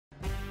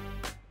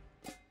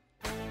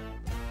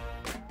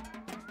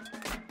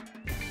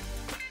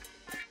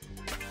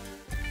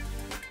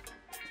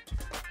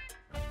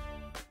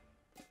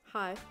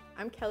Hi,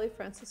 I'm Kelli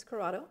Frances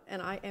Corrado,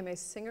 and I am a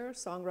singer,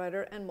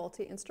 songwriter, and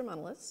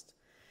multi-instrumentalist.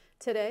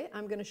 Today,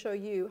 I'm going to show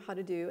you how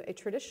to do a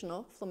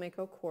traditional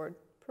flamenco chord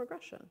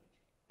progression.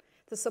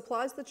 The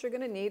supplies that you're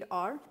going to need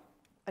are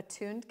a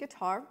tuned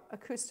guitar,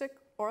 acoustic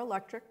or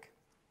electric,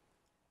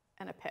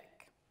 and a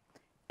pick.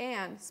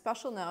 And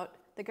special note,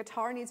 the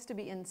guitar needs to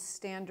be in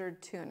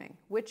standard tuning,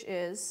 which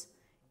is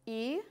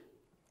E,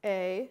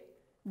 A,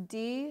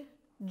 D,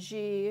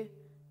 G,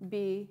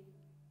 B,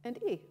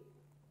 and E.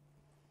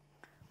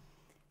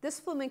 This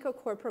flamenco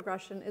chord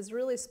progression is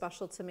really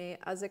special to me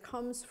as it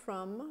comes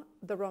from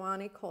the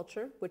Romani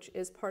culture, which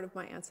is part of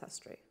my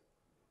ancestry.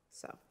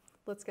 So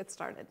let's get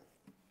started.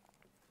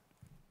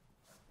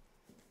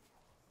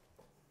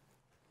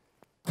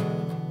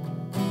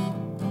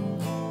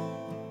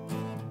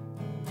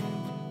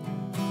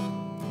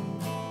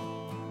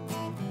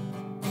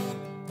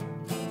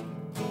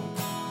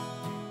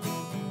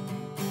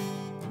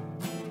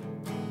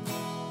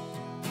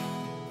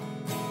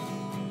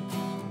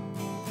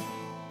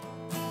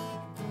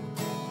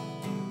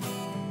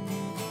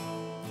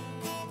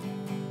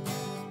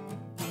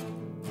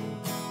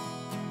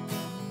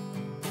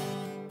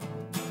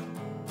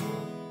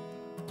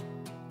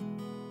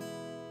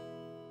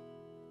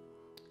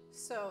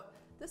 So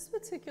this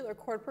particular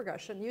chord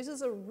progression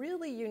uses a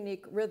really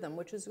unique rhythm,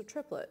 which is a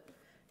triplet.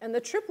 And the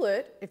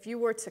triplet, if you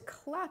were to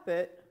clap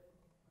it,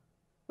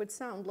 would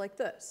sound like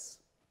this.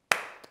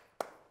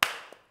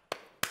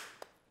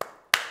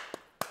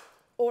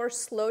 Or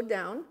slowed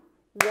down,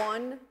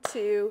 1,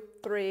 2,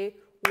 3,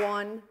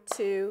 1,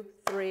 2,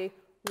 3,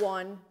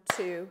 1,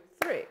 2,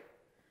 3.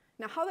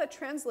 Now how that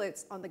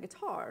translates on the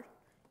guitar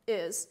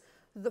is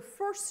the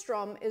first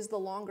strum is the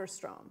longer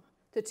strum.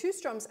 The two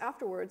strums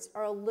afterwards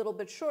are a little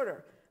bit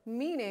shorter,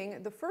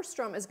 meaning the first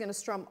strum is going to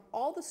strum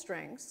all the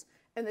strings,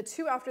 and the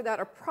two after that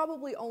are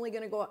probably only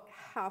going to go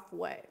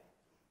halfway.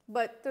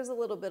 But there's a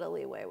little bit of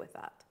leeway with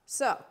that.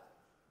 So,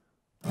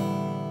 2,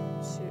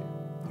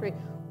 3,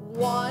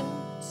 1,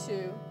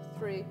 2,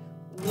 3,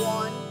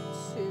 1,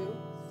 2,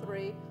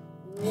 3,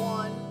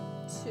 1,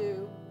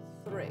 2,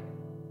 3.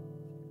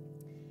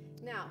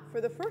 Now,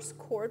 for the first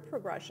chord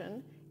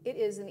progression, it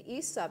is an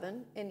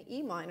E7, an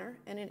E minor,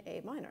 and an A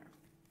minor.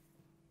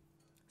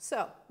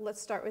 So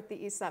let's start with the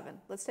E7.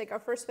 Let's take our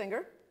first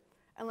finger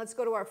and let's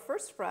go to our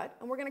first fret,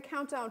 and we're going to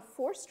count down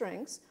 4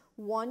 strings,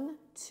 1,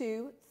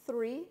 2,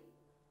 3,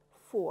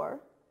 4,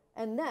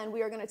 and then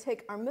we are going to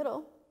take our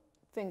middle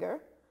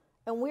finger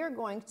and we are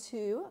going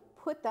to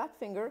put that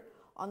finger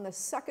on the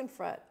second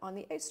fret on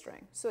the A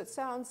string. So it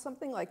sounds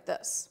something like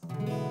this.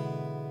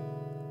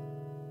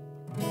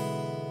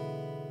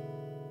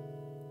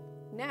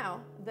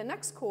 Now the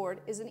next chord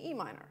is an E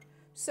minor.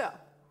 So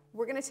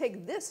we're going to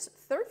take this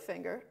third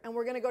finger and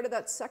we're going to go to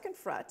that second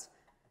fret.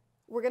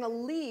 We're going to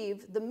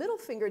leave the middle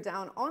finger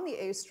down on the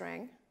A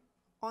string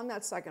on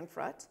that second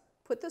fret,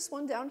 put this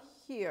one down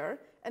here,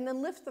 and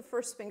then lift the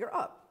first finger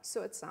up.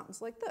 So it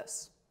sounds like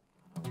this.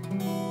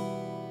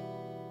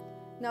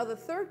 Now the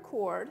third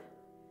chord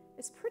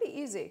is pretty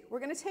easy.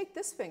 We're going to take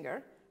this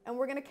finger and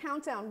we're going to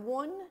count down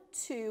 1,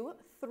 2,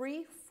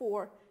 3,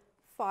 4,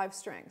 5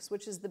 strings,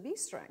 which is the B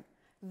string.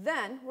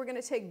 Then we're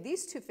going to take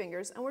these 2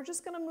 fingers and we're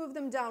just going to move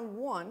them down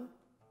 1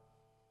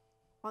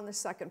 on the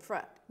second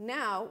fret.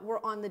 Now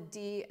we're on the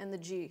D and the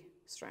G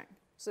string.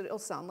 So it'll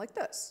sound like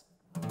this.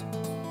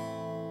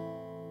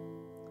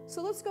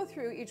 So let's go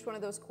through each one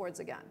of those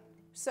chords again.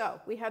 So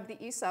we have the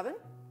E7,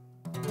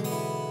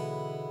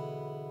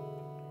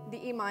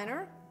 the E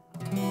minor,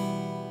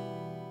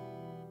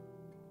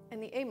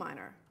 and the A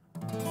minor.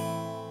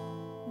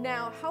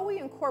 Now how we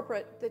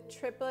incorporate the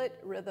triplet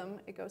rhythm,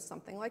 it goes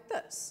something like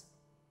this.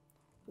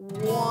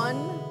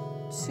 1,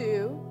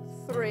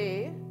 2,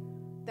 3,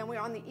 then we're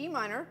on the E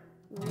minor,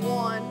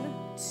 1,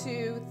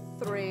 2,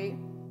 3.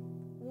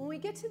 When we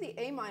get to the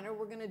A minor,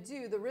 we're going to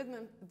do the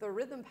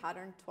rhythm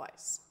pattern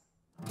twice.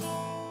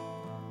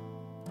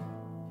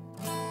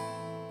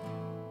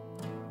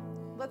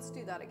 Let's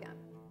do that again.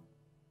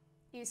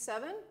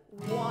 E7,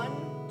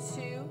 1,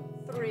 2,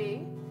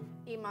 3,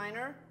 E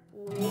minor,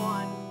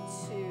 1,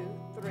 2,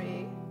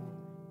 3,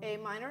 A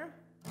minor,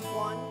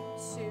 1,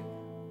 2,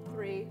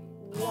 3,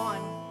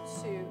 1,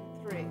 2,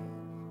 3.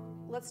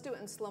 Let's do it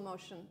in slow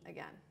motion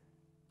again.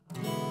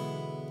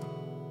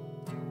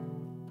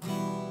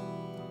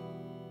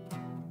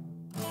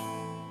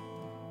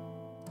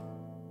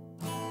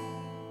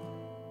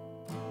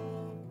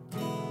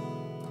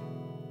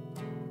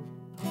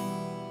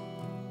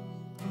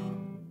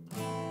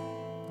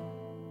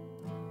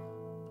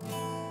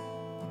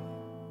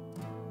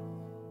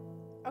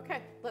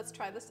 Okay, let's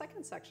try the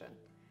second section.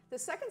 The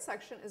second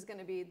section is going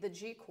to be the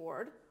G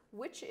chord,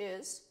 which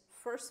is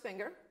first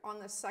finger on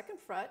the second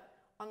fret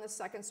on the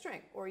second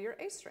string, or your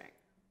A string.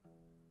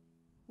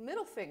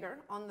 Middle finger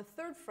on the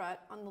third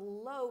fret on the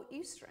low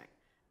E string.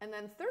 And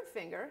then third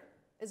finger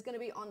is going to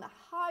be on the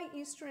high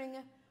E string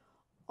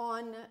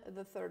on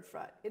the third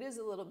fret. It is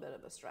a little bit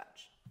of a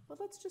stretch, but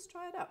let's just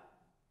try it out.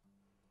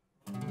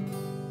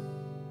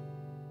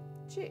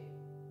 G.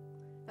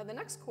 Now the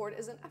next chord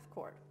is an F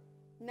chord.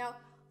 Now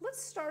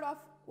let's start off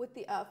with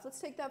the F, let's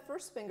take that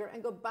first finger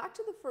and go back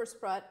to the first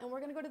fret, and we're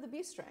going to go to the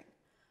B string.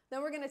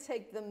 Then we're going to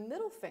take the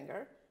middle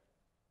finger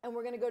and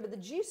we're going to go to the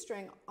G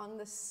string on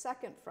the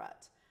second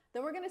fret.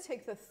 Then we're going to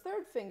take the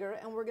third finger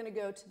and we're going to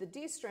go to the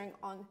D string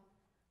on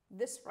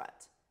this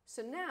fret.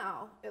 So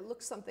now it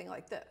looks something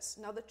like this.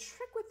 Now the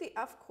trick with the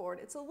F chord,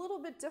 it's a little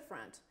bit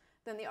different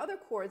than the other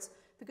chords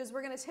because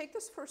we're going to take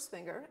this first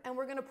finger and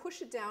we're going to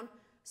push it down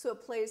so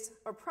it plays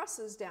or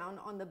presses down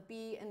on the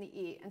B and the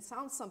E and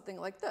sounds something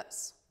like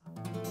this.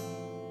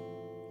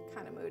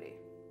 Kind of moody.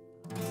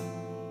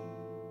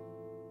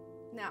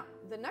 Now,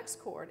 the next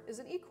chord is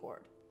an E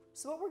chord.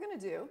 So what we're going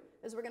to do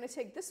is we're going to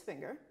take this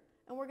finger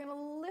and we're going to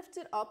lift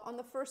it up on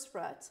the first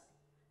fret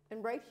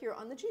and right here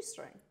on the G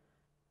string.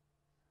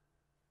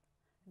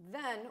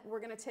 Then we're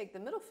going to take the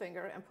middle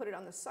finger and put it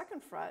on the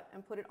second fret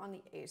and put it on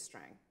the A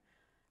string.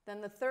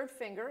 Then the third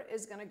finger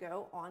is going to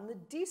go on the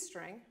D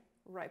string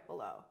right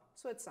below.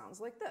 So it sounds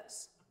like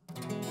this.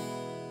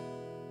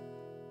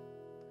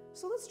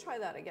 So let's try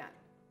that again.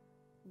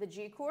 The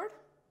G chord,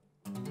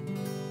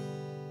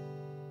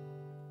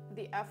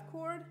 the F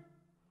chord,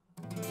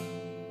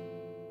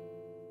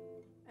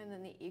 and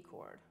then the E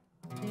chord.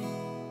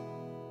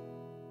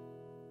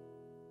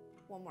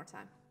 One more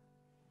time.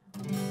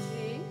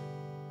 G,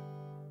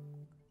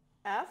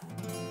 F,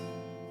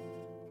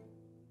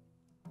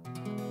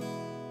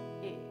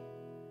 E.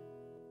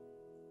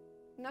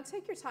 Now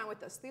take your time with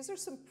this. These are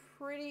some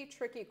pretty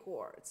tricky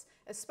chords,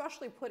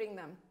 especially putting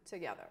them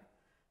together.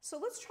 So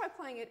let's try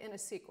playing it in a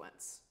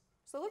sequence.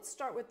 So let's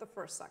start with the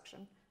first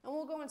section, and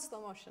we'll go in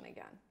slow motion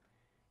again.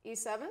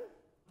 E7,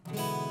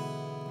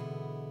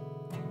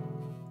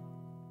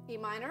 E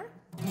minor,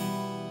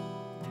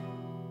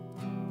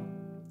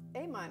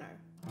 A minor,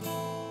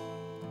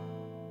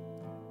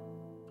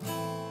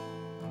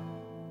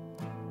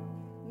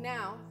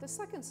 now the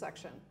second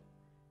section,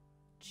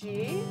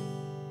 G,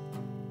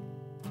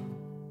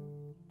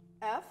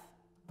 F,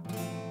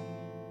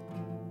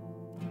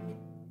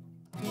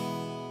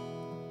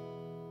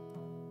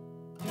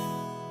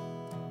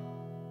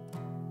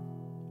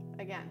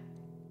 again.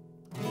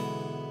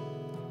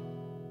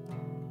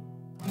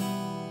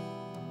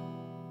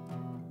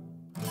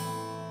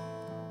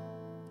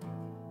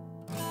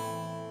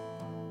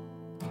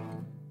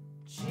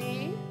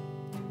 G,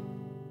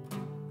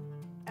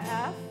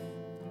 F,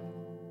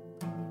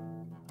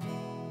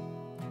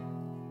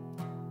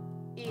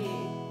 E.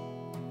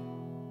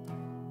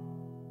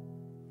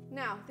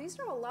 Now, these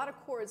are a lot of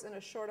chords in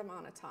a short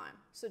amount of time,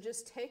 so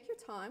just take your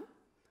time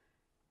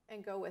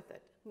and go with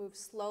it. Move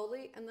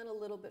slowly and then a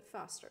little bit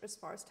faster as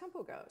far as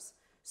tempo goes.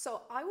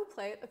 So I will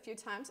play it a few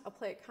times. I'll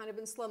play it kind of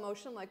in slow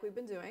motion like we've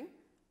been doing,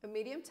 a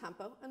medium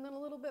tempo, and then a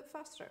little bit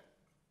faster.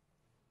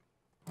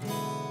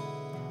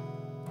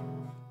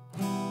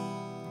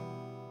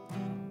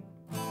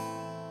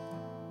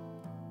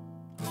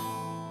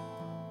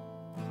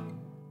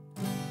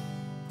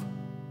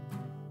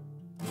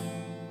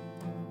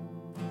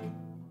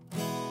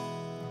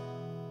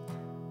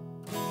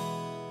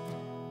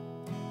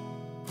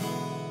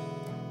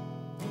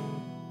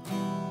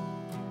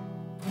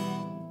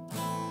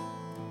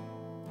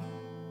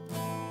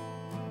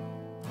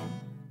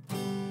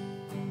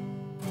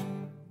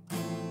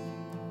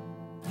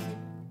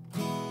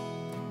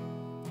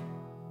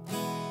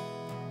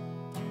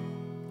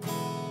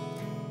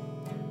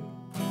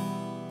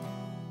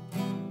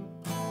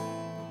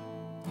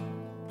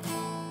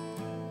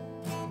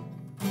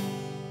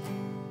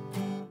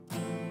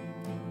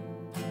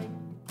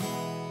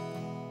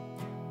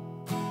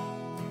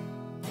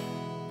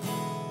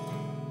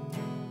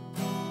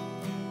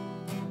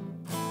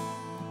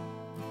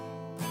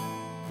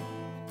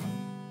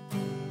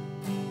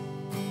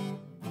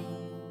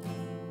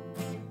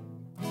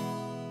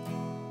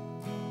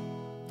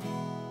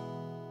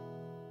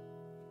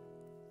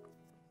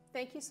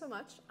 Thank you so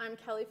much. I'm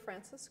Kelli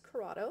Frances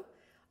Corrado.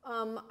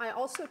 I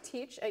also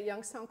teach at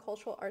Youngstown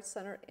Cultural Arts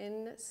Center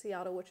in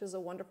Seattle, which is a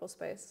wonderful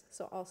space,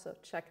 so also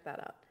check that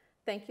out.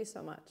 Thank you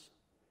so much.